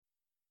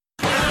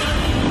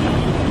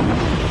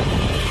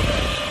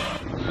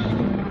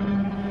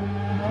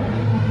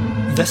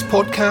This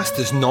podcast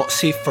is not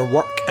safe for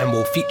work and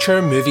will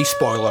feature movie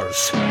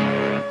spoilers.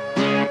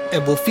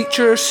 It will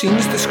feature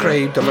scenes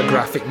described of a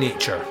graphic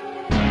nature.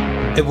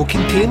 It will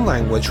contain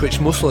language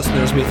which most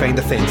listeners may find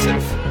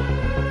offensive.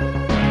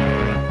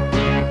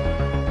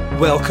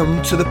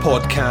 Welcome to the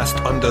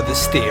podcast Under the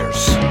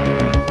Stairs.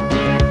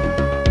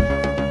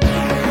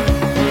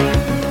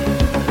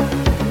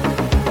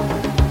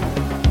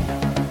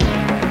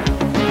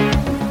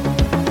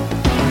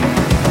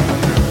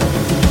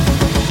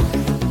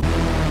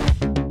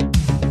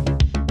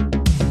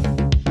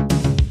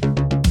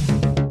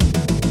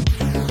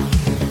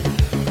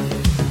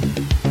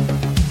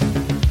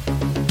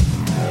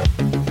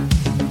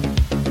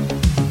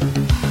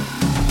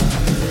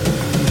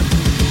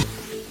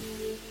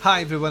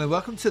 Hi everyone and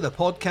welcome to the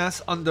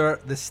podcast Under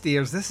the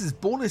Stairs. This is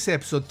bonus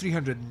episode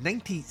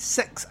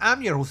 396.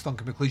 I'm your host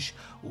Duncan McLeish.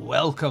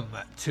 Welcome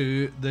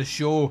to the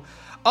show.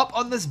 Up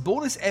on this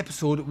bonus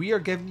episode we are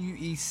giving you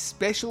a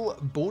special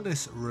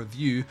bonus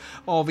review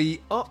of a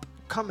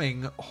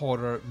upcoming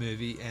horror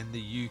movie in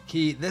the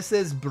UK. This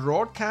is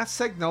Broadcast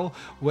Signal,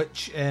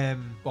 which,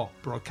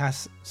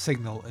 Broadcast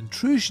Signal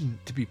Intrusion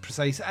to be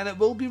precise, and it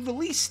will be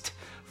released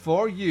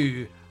for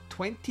you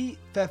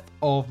 25th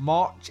of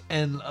March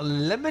in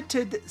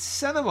limited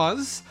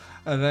cinemas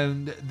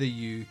around the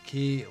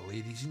UK,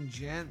 ladies and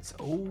gents.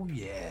 Oh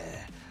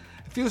yeah.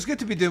 It feels good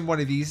to be doing one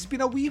of these. It's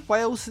been a wee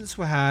while since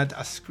we had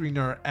a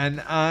screener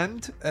in,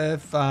 and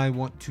if I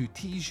want to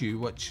tease you,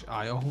 which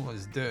I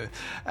always do,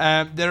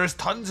 there is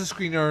tons of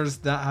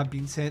screeners that have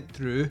been sent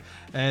through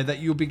that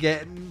you'll be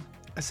getting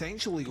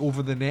essentially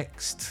over the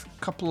next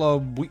couple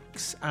of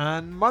weeks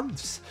and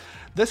months.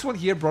 This one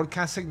here,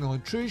 Broadcast Signal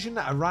Intrusion,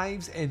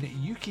 arrives in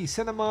UK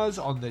cinemas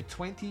on the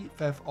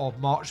 25th of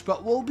March,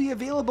 but will be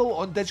available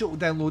on digital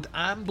download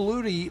and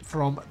Blu-ray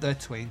from the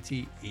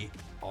 28th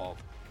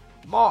of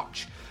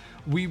March.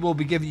 We will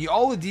be giving you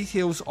all the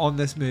details on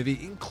this movie,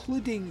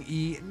 including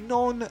a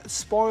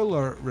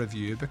non-spoiler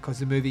review, because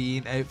the movie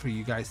ain't out for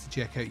you guys to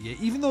check out yet,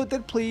 even though it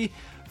did play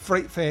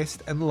Fright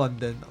Fest in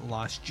London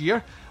last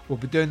year. We'll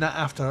be doing that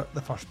after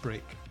the first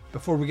break.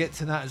 Before we get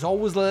to that, as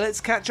always,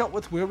 let's catch up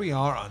with where we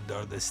are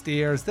under the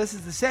stairs. This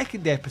is the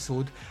second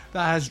episode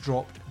that has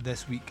dropped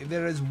this week.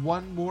 There is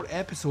one more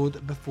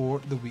episode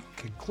before the week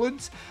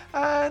concludes,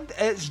 and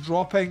it's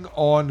dropping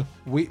on,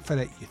 wait for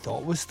it, you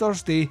thought it was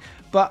Thursday,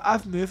 but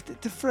I've moved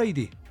it to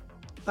Friday.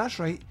 That's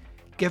right,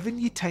 giving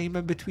you time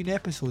in between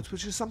episodes,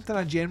 which is something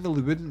I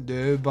generally wouldn't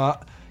do,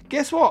 but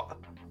guess what?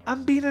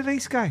 I'm being a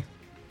nice guy.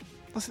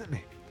 Listen to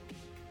me.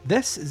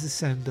 This is the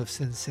sound of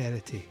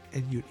sincerity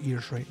in your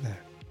ears right now.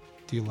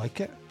 Do you like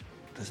it?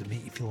 Does it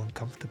make you feel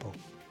uncomfortable?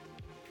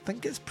 I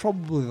think it's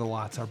probably the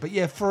latter. But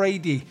yeah,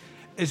 Friday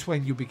is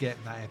when you'll be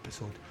getting that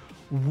episode.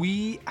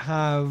 We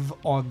have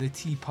on the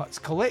Teapots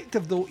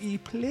Collective, though, a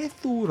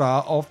plethora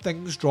of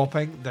things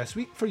dropping this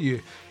week for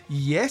you.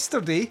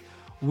 Yesterday,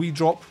 we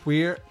dropped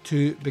Where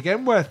to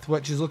Begin With,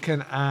 which is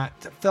looking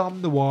at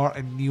film noir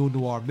and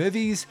neo-noir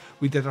movies.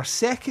 We did our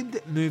second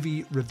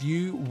movie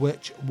review,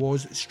 which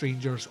was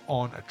Strangers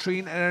on a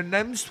Train, and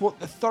announced what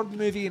the third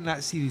movie in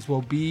that series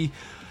will be.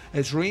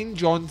 It's Rian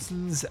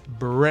Johnson's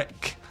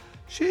Brick.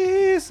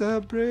 She's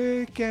a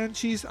brick and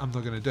she's... I'm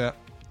not going to do it.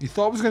 You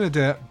thought I was going to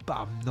do it, but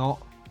I'm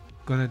not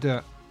going to do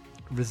it.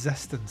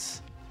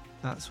 Resistance.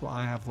 That's what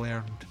I have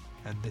learned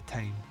in the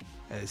time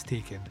it has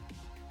taken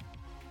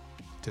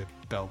to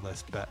build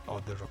this bit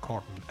of the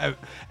recording out.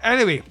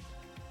 Anyway,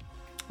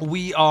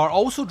 we are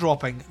also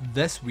dropping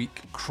this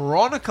week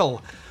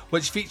Chronicle,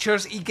 which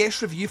features a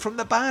guest review from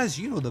The Baz.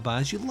 You know The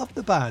Baz, you love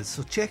The Baz,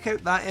 so check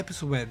out that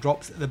episode when it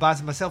drops. The Baz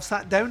and myself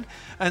sat down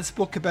and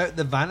spoke about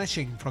The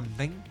Vanishing from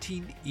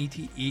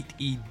 1988,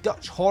 a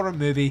Dutch horror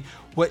movie,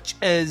 which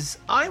is,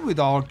 I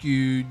would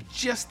argue,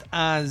 just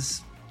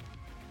as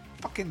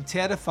fucking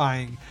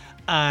terrifying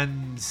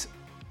and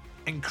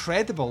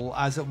incredible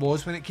as it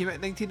was when it came out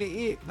in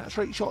 1988. That's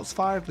right, shots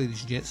fired,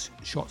 ladies and gents,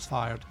 shots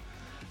fired.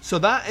 So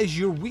that is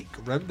your week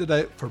rounded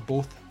out for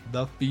both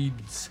the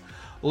feeds.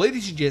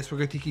 Ladies and gents, we're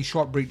going to take a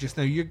short break just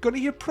now. You're going to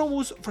hear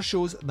promos for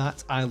shows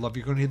that I love.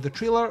 You're going to hear the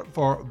trailer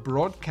for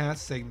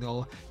Broadcast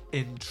Signal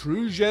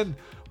Intrusion.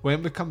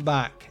 When we come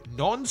back,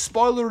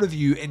 non-spoiler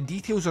review and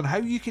details on how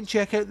you can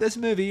check out this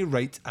movie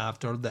right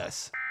after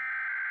this.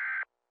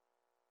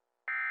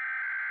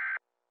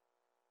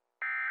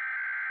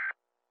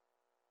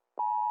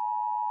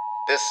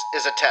 This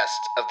is a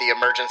test of the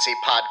emergency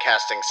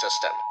podcasting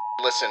system.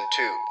 Listen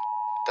to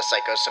the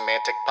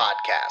Psychosemantic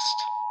Podcast.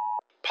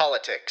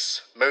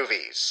 Politics,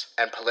 movies,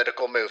 and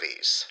political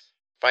movies.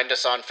 Find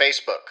us on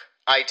Facebook,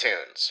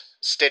 iTunes,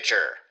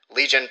 Stitcher,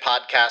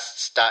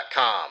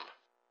 LegionPodcasts.com.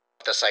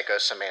 The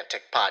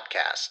Psychosemantic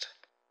Podcast.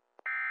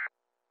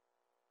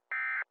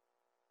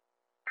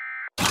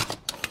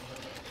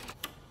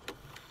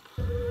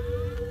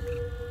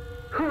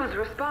 Who's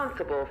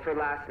responsible for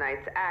last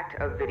night's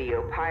act of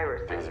video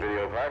piracy? These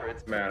video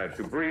pirates managed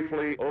to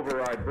briefly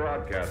override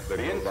broadcasts. The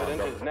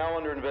incident is now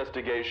under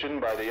investigation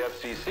by the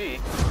FCC.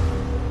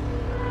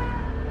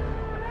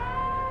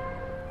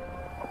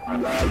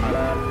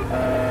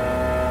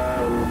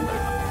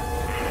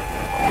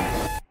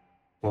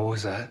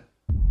 was that?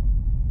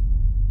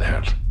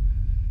 That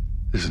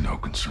is no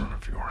concern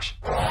of yours.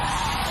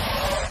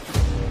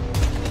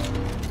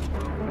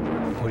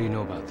 What do you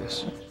know about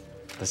this?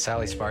 The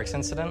Sally Sparks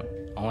incident?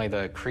 Only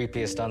the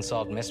creepiest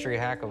unsolved mystery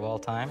hack of all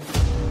time?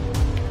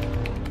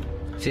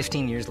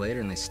 15 years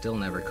later, and they still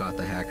never caught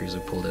the hackers who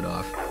pulled it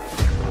off.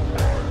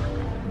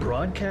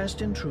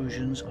 Broadcast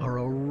intrusions are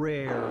a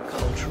rare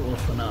cultural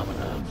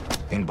phenomenon.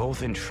 In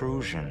both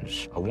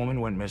intrusions, a woman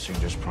went missing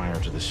just prior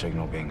to the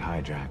signal being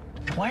hijacked.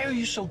 Why are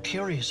you so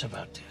curious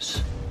about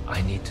this?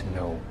 I need to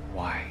know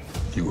why.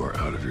 You are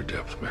out of your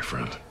depth, my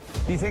friend.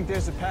 Do you think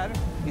there's a pattern?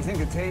 Do you think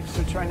the tapes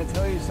are trying to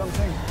tell you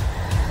something?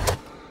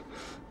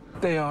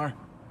 They are.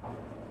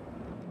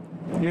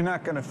 You're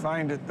not gonna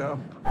find it, though.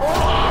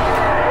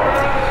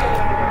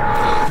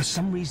 For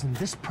some reason,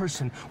 this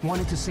person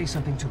wanted to say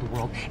something to the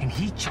world, and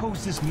he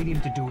chose this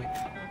medium to do it.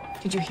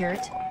 Did you hear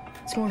it?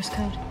 It's Morse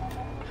code.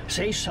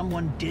 Say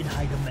someone did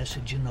hide a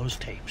message in those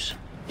tapes.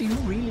 Do you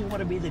really want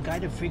to be the guy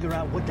to figure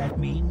out what that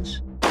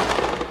means?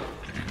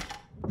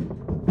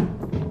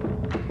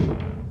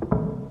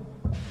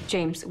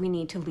 James, we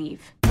need to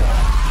leave.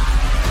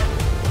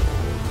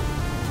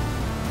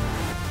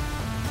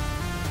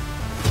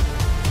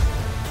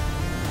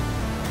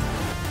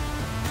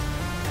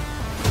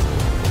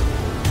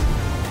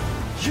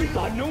 You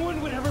thought no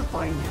one would ever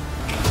find you.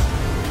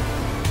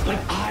 But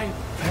I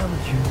found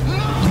you.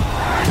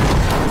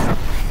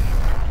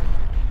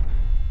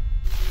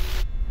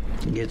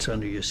 It gets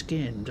under your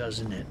skin,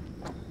 doesn't it?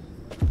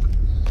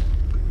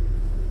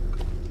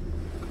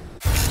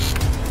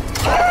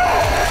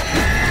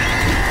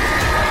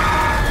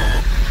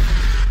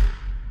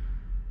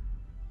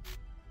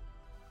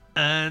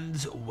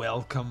 And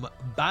welcome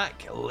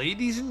back,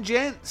 ladies and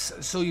gents.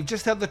 So you've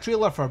just heard the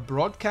trailer for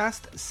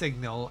Broadcast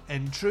Signal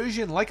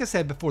Intrusion. Like I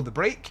said before the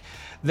break,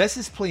 this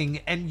is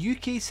playing in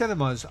UK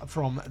cinemas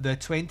from the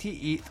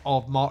 28th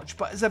of March,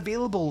 but is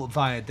available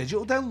via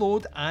digital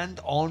download and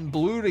on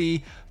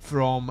Blu-ray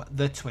from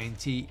the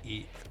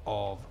 28th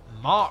of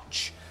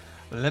March.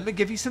 Let me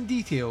give you some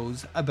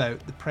details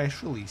about the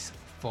press release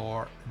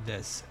for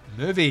this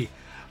movie.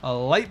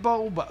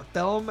 Lightbulb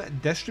Film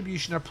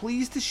Distribution are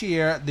pleased to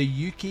share the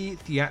UK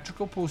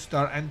theatrical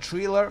poster and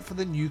trailer for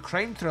the new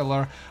crime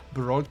thriller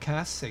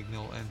Broadcast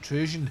Signal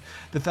Intrusion.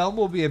 The film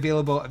will be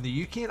available in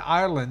the UK and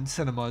Ireland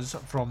cinemas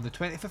from the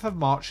 25th of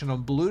March and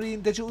on Blu-ray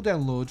and digital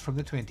download from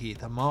the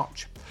 28th of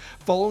March.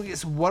 Following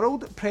its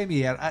world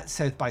premiere at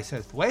South by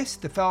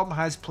Southwest, the film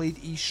has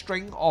played a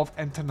string of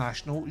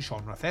international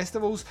genre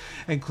festivals,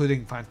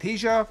 including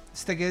Fantasia,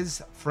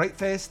 Stiggers, Fright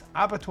Fest,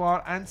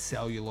 Abattoir and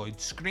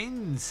Celluloid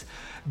Screens.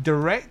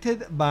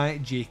 Directed by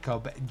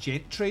Jacob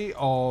Gentry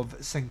of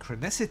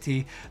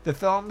Synchronicity, the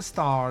film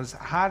stars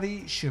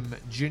Harry Shum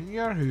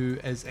Jr., who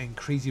is in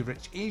Crazy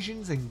Rich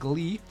Asians and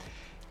Glee,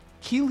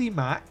 Keely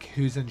Mack,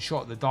 who's in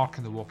Shot in the Dark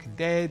and The Walking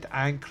Dead,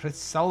 and Chris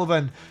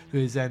Sullivan, who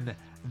is in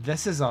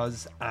This Is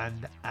Us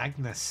and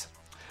Agnes.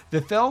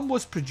 The film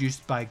was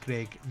produced by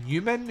Greg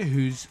Newman,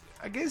 who's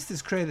against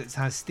his credits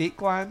has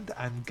Stakeland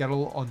and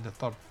Girl on the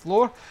Third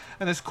Floor,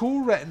 and is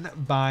co-written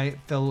by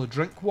Phil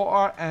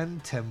Drinkwater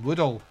and Tim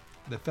Woodall.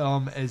 The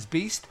film is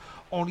based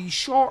on a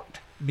short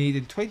made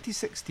in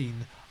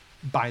 2016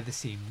 by the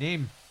same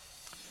name.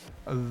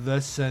 The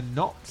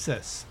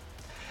synopsis.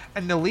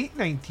 In the late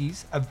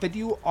 90s, a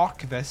video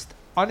archivist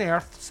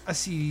unearths a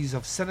series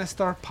of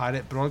sinister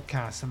pirate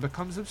broadcasts and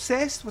becomes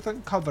obsessed with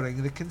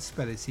uncovering the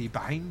conspiracy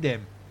behind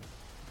them.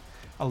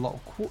 A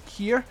little quote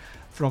here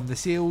from the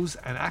Sales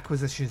and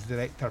Acquisitions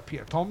Director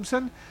Peter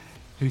Thompson,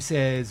 who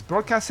says,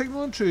 Broadcast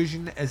Signal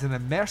Intrusion is an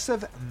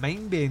immersive,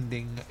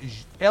 mind-bending,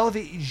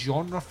 elevated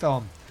genre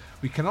film.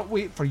 We cannot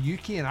wait for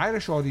UK and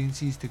Irish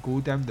audiences to go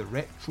down the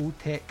retro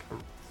tech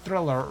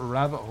thriller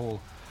rabbit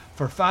hole.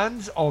 For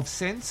fans of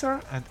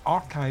Censor and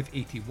Archive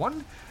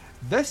 81,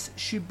 this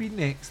should be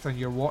next on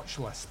your watch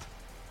list.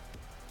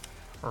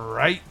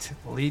 Right,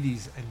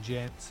 ladies and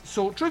gents.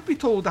 So, truth be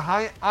told,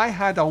 I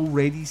had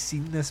already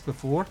seen this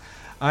before.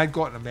 I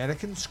got an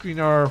American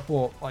screener,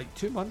 like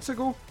 2 months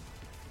ago?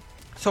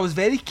 So I was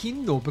very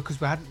keen though, because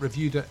we hadn't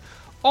reviewed it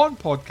on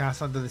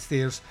Podcast Under the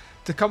Stairs,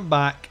 to come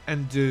back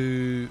and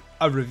do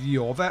a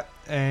review of it.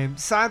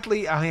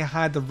 Sadly, I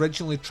had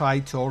originally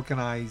tried to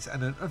organise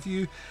an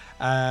interview,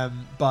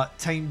 but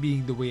time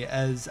being the way it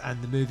is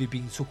and the movie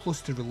being so close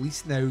to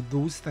release now,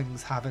 those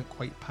things haven't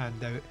quite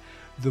panned out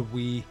the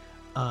way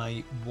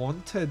I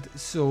wanted.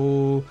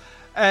 So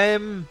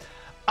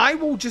I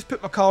will just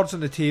put my cards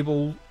on the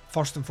table.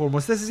 First and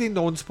foremost, this is a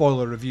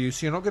non-spoiler review,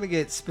 so you're not going to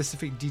get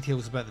specific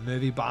details about the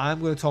movie, but I'm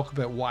going to talk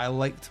about what I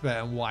liked about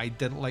it and what I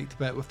didn't like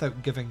about it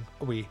without giving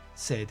away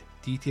said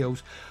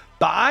details.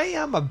 But I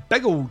am a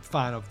big old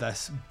fan of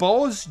this.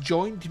 Boz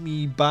joined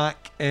me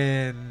back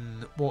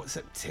in,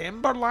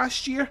 September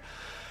last year,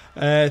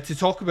 to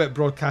talk about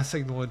Broadcast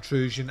Signal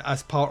Intrusion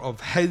as part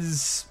of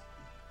his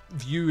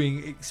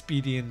viewing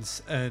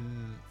experience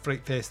in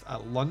Fright Fest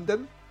at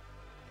London.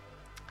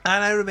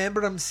 And I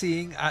remember him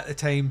saying at the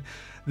time,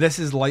 this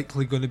is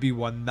likely going to be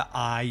one that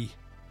I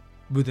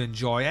would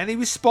enjoy. And he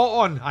was spot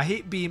on. I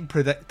hate being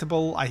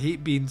predictable. I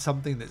hate being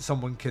something that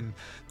someone can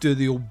do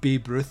the old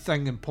Babe Ruth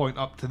thing and point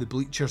up to the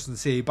bleachers and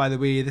say, by the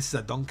way, this is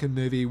a Duncan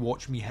movie,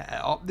 watch me hit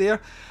it up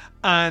there,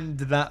 and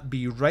that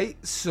be right.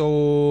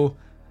 So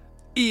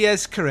he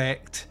is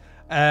correct.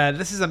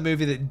 This is a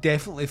movie that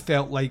definitely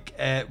felt like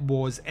it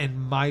was in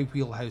my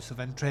wheelhouse of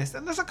interest,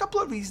 and there's a couple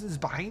of reasons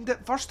behind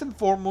it. First and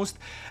foremost,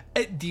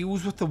 it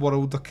deals with the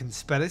world of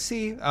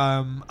conspiracy.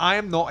 I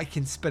am not a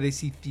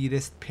conspiracy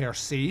theorist per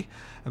se.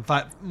 In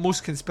fact,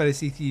 most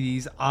conspiracy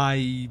theories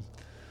I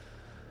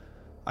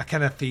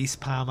kind of face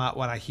palm at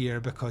when I hear,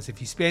 because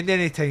if you spend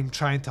any time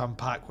trying to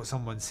unpack what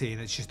someone's saying,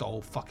 it's just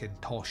all fucking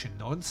tosh and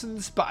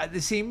nonsense. But at the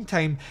same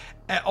time,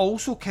 it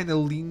also kind of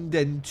leaned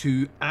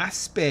into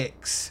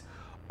aspects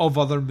of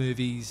other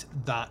movies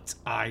that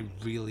I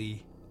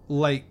really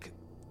like.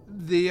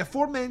 The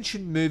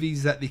aforementioned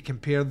movies that they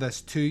compare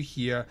this to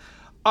here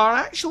are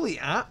actually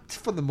apt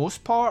for the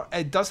most part.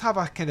 It does have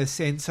a kind of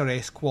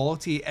censor-esque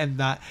quality in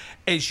that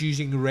it's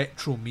using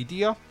retro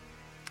media.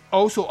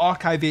 Also,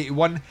 Archive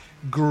 81,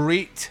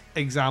 great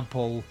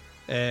example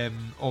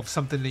of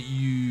something that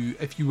you,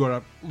 if you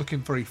were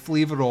looking for a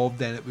flavour of,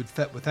 then it would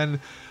fit within,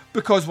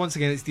 because once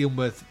again it's dealing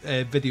with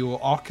video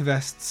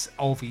archivists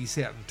of a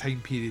certain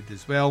time period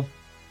as well.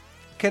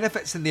 Kind of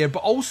fits in there,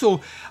 but also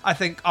I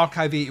think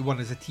Archive 81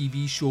 as a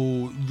TV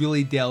show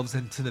really delves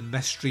into the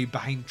mystery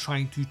behind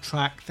trying to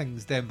track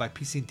things down by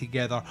piecing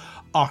together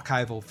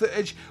archival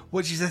footage,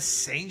 which is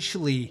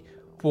essentially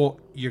what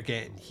you're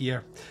getting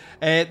here.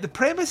 The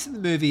premise of the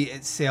movie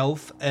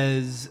itself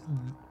is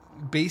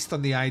based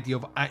on the idea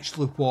of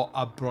actually what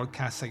a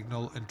broadcast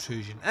signal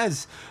intrusion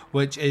is,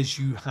 which is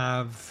you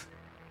have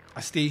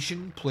a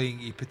station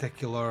playing a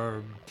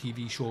particular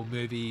TV show,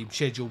 movie,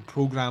 scheduled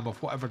program of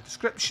whatever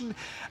description,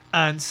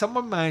 and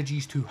someone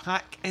manages to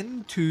hack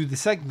into the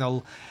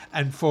signal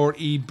and for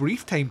a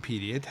brief time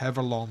period,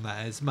 however long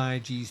that is,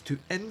 manages to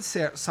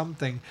insert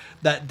something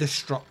that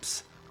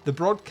disrupts the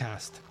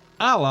broadcast,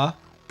 a la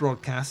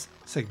broadcast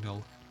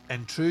signal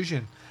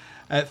intrusion.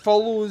 It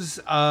follows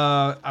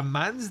a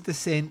man's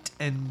descent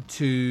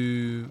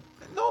into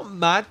not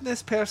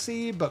madness per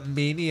se, but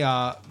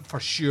mania for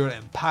sure,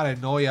 and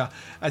paranoia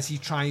as he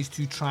tries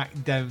to track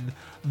down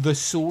the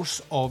source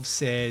of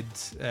said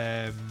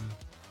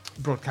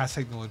broadcast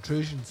signal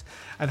intrusions,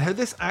 and how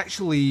this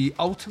actually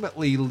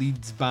ultimately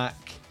leads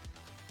back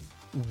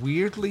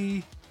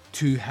weirdly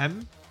to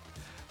him.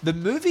 The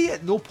movie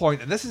at no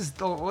point, and this is,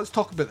 let's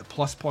talk about the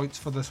plus points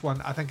for this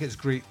one. I think it's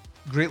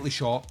greatly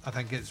shot. I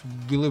think it's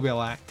really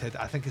well acted.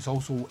 I think it's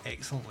also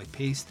excellently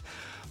paced.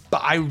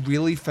 But I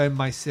really found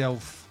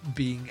myself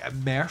being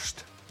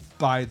immersed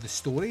by the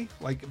story.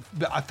 Like,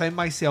 I found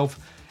myself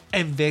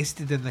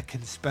invested in the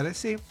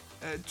conspiracy.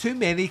 Too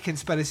many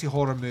conspiracy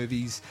horror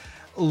movies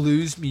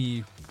lose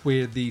me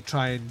where they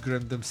try and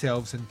ground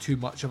themselves in too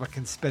much of a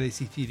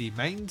conspiracy theory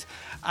mind,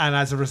 and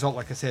as a result,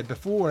 like I said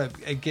before,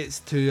 it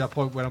gets to a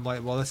point where I'm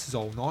like, well, this is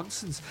all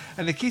nonsense.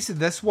 In the case of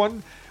this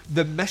one,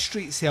 the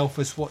mystery itself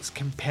is what's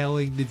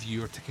compelling the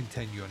viewer to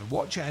continue on and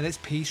watch it, and it's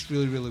paced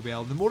really, really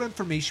well. The more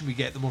information we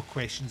get, the more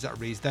questions that are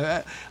raised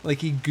out it,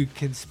 like a good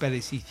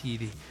conspiracy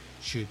theory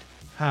should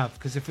have,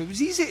 because if it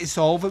was easy to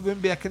solve, it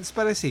wouldn't be a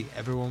conspiracy.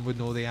 Everyone would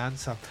know the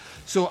answer.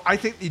 So I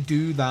think they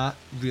do that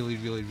really,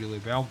 really, really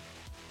well.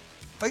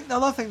 I think the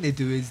other thing they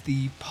do is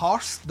they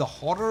parse the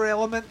horror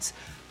elements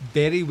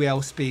very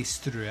well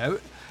spaced throughout.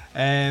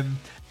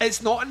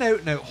 It's not an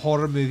out-and-out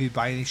horror movie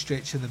by any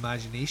stretch of the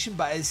imagination,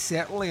 but it's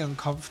certainly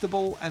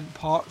uncomfortable in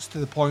parts to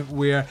the point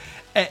where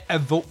it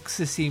evokes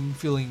the same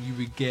feeling you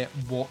would get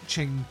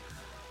watching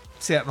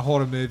certain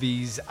horror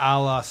movies, a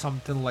la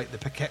something like the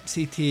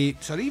Poughkeepsie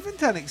Tapes, or even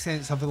to an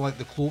extent something like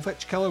the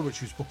Clovitch Killer,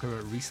 which we spoke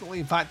about recently.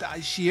 In fact,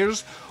 it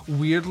shares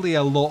weirdly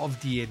a lot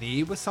of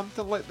DNA with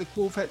something like the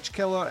Clovitch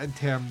Killer in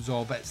terms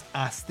of its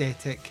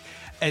aesthetic,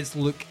 its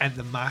look, and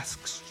the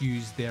masks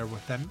used there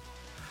within.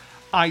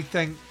 I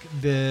think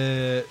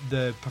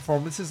the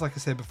performances, like I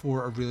said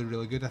before, are really,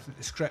 really good. I think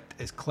the script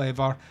is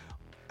clever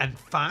and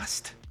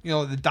fast. You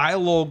know, the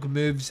dialogue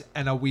moves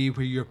in a way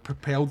where you're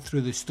propelled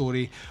through the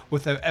story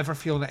without ever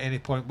feeling at any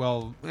point,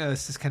 well,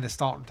 this is kind of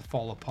starting to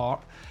fall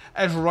apart.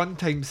 As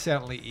runtime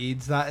certainly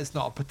aids that. It's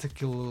not a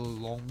particularly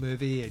long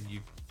movie, and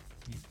you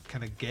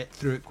kind of get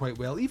through it quite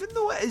well, even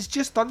though it is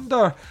just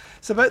under,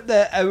 it's about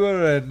the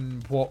hour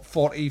and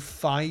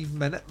 45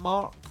 minute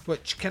mark,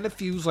 which kind of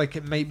feels like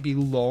it might be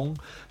long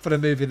for a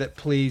movie that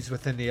plays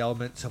within the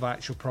elements of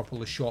actual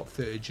properly shot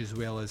footage as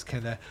well as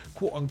kind of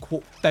quote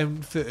unquote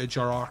found footage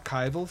or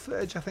archival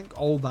footage. I think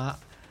all that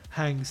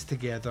hangs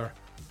together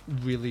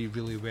really,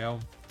 really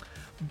well.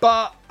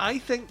 But I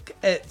think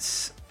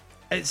it's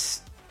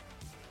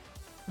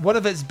one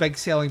of its big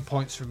selling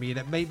points for me, and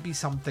it might be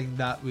something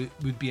that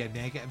would be a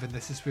negative, and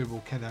this is where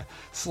we'll kind of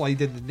slide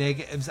in the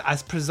negatives.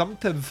 As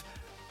presumptive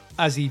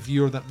as a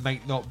viewer that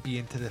might not be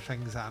into the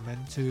things that I'm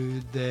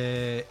into,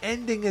 the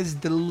ending is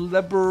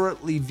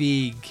deliberately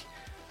vague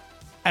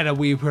in a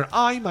way where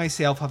I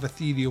myself have a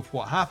theory of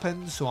what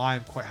happened, so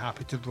I'm quite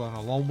happy to run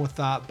along with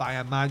that. But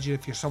I imagine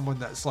if you're someone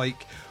that's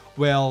like,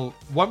 well,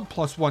 1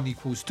 + 1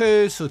 =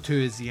 2, so 2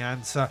 is the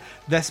answer.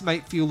 This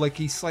might feel like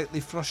a slightly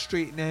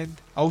frustrating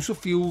end. I also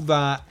feel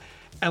that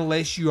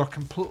unless you are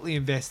completely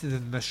invested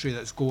in the mystery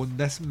that's going,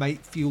 this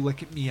might feel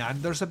like it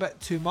meanders a bit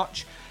too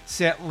much.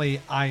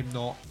 Certainly, I'm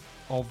not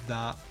of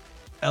that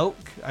ilk.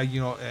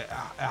 It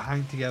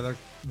hang together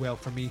well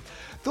for me.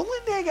 The only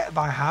negative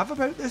I have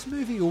about this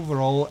movie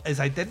overall is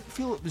I didn't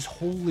feel it was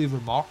wholly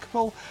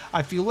remarkable.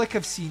 I feel like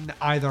I've seen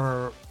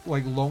either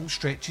like long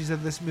stretches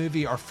of this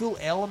movie or full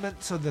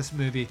elements of this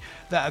movie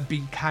that have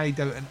been carried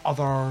out in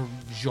other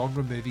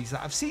genre movies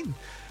that I've seen.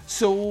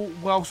 So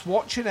whilst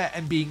watching it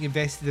and being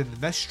invested in the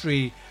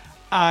mystery,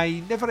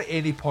 I never at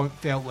any point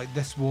felt like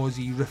this was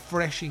a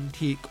refreshing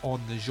take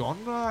on the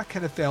genre. I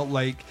kind of felt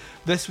like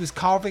this was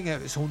carving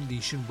out its own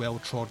niche in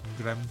well-trodden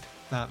ground.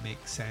 That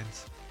makes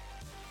sense.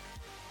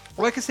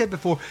 Like I said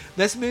before,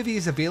 this movie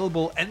is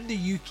available in the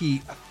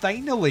UK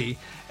finally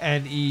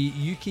in a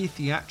UK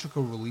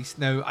theatrical release.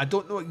 Now, I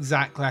don't know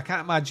exactly, I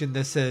can't imagine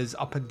this is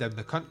up and down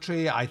the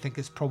country. I think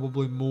it's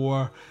probably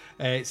more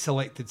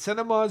selected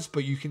cinemas,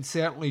 but you can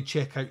certainly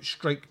check out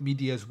Strike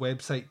Media's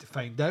website to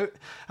find out.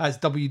 That's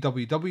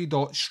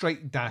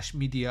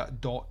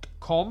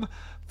www.strike-media.com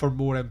for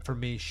more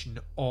information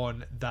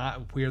on that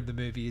and where the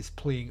movie is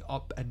playing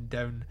up and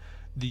down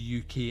the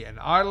UK and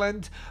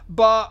Ireland.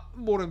 But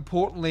more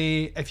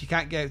importantly, if you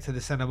can't get out to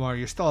the cinema,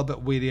 you're still a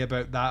bit wary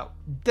about that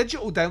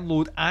digital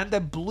download and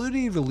a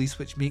Blu-ray release,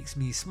 which makes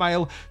me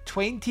smile.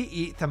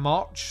 28th of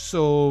March,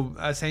 so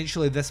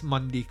essentially this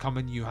Monday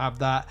coming, you have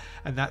that,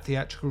 and that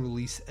theatrical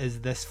release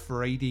is this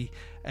Friday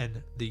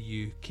in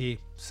the UK.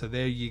 So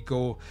there you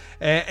go.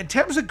 In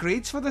terms of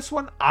grades for this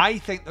one, I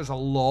think there's a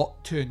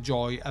lot to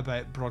enjoy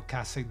about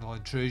Broadcast Signal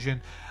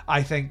Intrusion.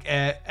 I think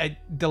it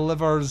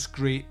delivers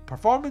great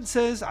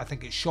performances. I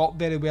think it's shot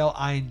very well.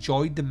 I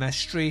enjoyed the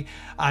mystery.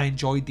 I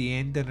enjoyed the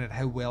ending and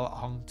how well it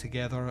hung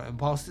together. And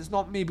whilst it's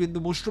not maybe the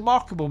most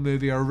remarkable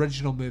movie or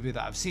original movie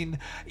that I've seen,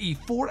 a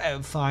 4 out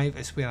of 5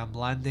 is where I'm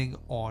landing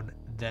on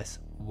this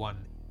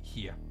one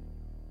here.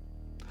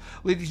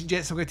 Ladies and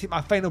gents, I'm going to take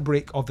my final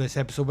break of this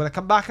episode. When I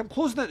come back, I'm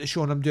closing out the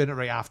show and I'm doing it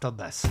right after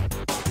this.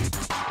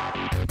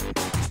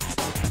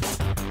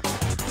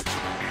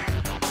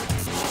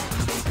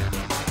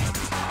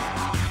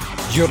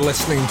 You're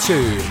listening to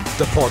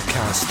the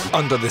podcast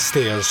Under the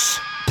Stairs.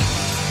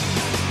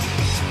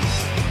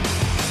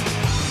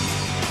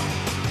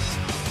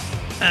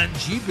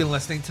 And you've been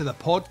listening to the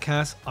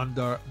podcast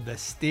Under the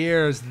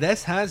Stairs.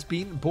 This has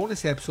been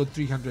bonus episode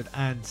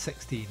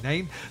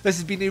 369. This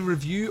has been a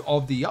review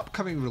of the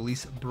upcoming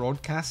release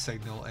Broadcast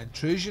Signal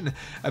Intrusion,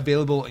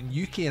 available in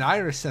UK and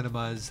Irish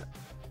cinemas,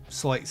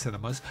 select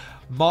cinemas,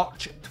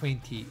 March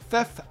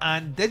 25th,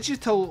 and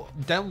digital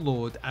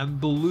download and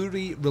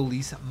Blu-ray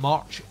release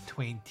March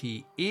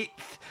 28th.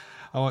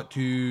 I want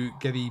to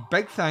give a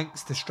big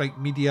thanks to Strike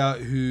Media,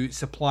 who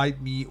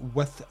supplied me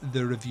with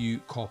the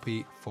review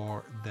copy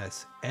for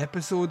this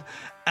episode.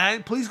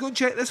 And please go and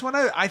check this one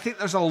out. I think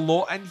there's a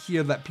lot in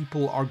here that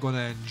people are going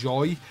to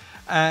enjoy.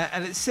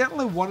 And it's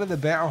certainly one of the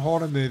better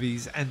horror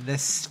movies in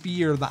this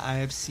sphere that I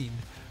have seen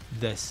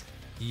this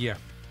year.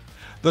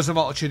 There's a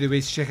multitude of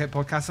ways to check out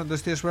Podcasts Under the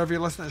Stairs wherever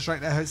you're listening to us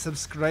right now. Hit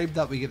subscribe,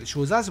 that way you get the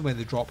shows as and when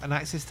they drop, and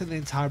access to the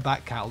entire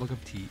back catalogue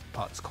of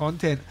Teapots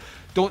content.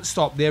 Don't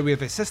stop there, we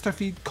have a sister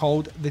feed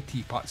called the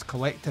Teapots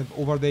Collective.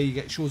 Over there you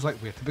get shows like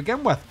Where to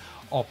Begin With,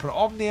 Opera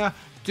Omnia,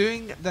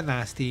 Doing the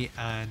Nasty,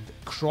 and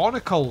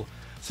Chronicle.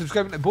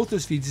 Subscribing to both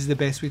those feeds is the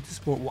best way to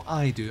support what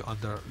I do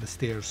under the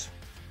stairs.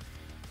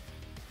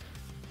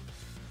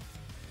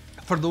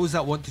 For those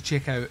that want to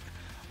check out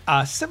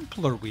a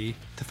simpler way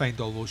to find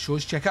all those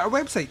shows, check out our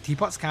website,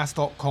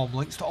 teapotscast.com.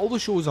 Links to all the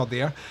shows are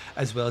there,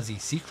 as well as a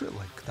secret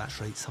link.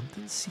 That's right,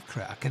 something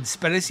secret. A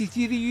conspiracy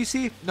theory, you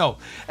say? No,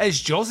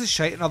 it's Jaws'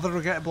 Shite and Other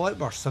Regrettable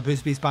Outbursts, a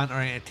booze-based banter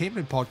and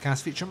entertainment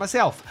podcast featuring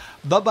myself,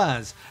 The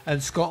Baz,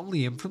 and Scott and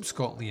Liam from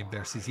Scott and Liam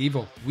vs.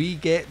 Evil. We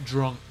get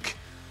drunk,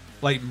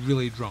 like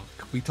really drunk.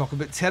 We talk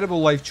about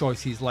terrible life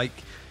choices like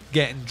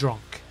getting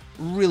drunk.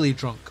 Really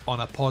drunk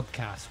on a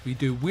podcast. We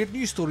do weird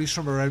news stories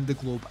from around the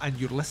globe and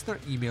your listener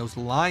emails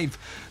live.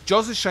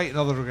 Jaws' Shite and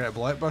Other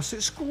Regrettable Outbursts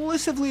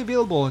exclusively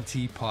available on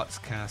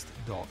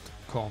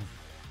teapotscast.com.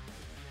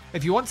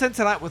 If you want to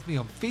interact with me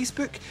on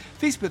Facebook,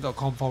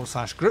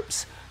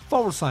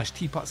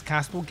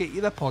 facebook.com/groups/Teapotscast will get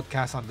you the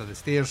podcast Under the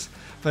Stairs.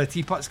 For the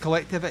Teapots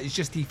Collective, it is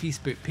just a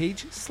Facebook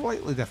page,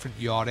 slightly different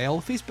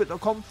URL,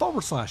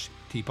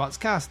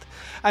 facebook.com/Teapotscast.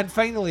 And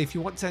finally, if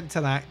you want to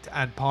interact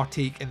and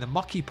partake in the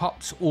mucky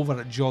pups over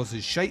at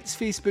Jaws' Shite's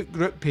Facebook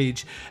group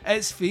page,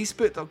 it's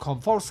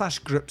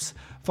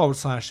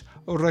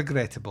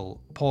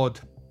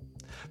facebook.com/groups/regrettablepod.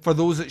 For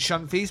those that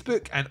shun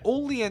Facebook and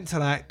only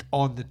interact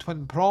on the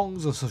twin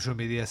prongs of social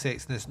media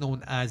sexiness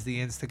known as the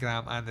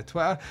Instagram and the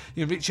Twitter,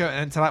 you can reach out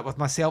and interact with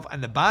myself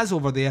and the Baz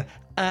over there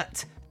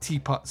at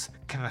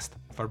Teapotscast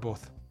for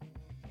both.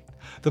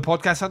 The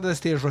podcast Under the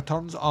Stairs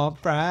returns on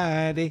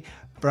Friday,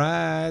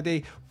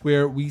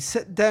 where we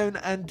sit down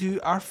and do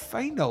our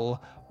final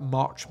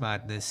March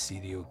Madness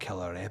serial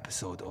killer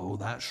episode. Oh,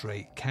 that's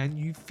right. Can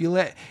you feel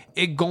it?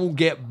 It gon'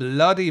 get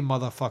bloody,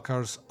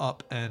 motherfuckers,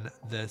 up in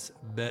this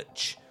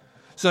bitch.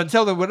 So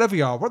until then, wherever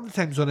you are, where the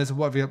time zone is, and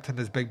whatever you're up to in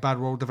this big bad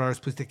world of ours,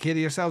 please take care of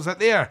yourselves out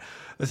there.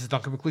 This is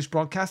Duncan McLeish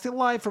broadcasting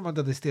live from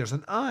under the stairs,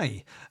 and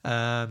I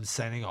am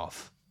signing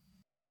off.